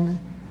 and then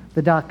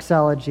the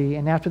doxology,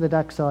 and after the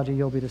doxology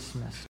you'll be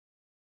dismissed.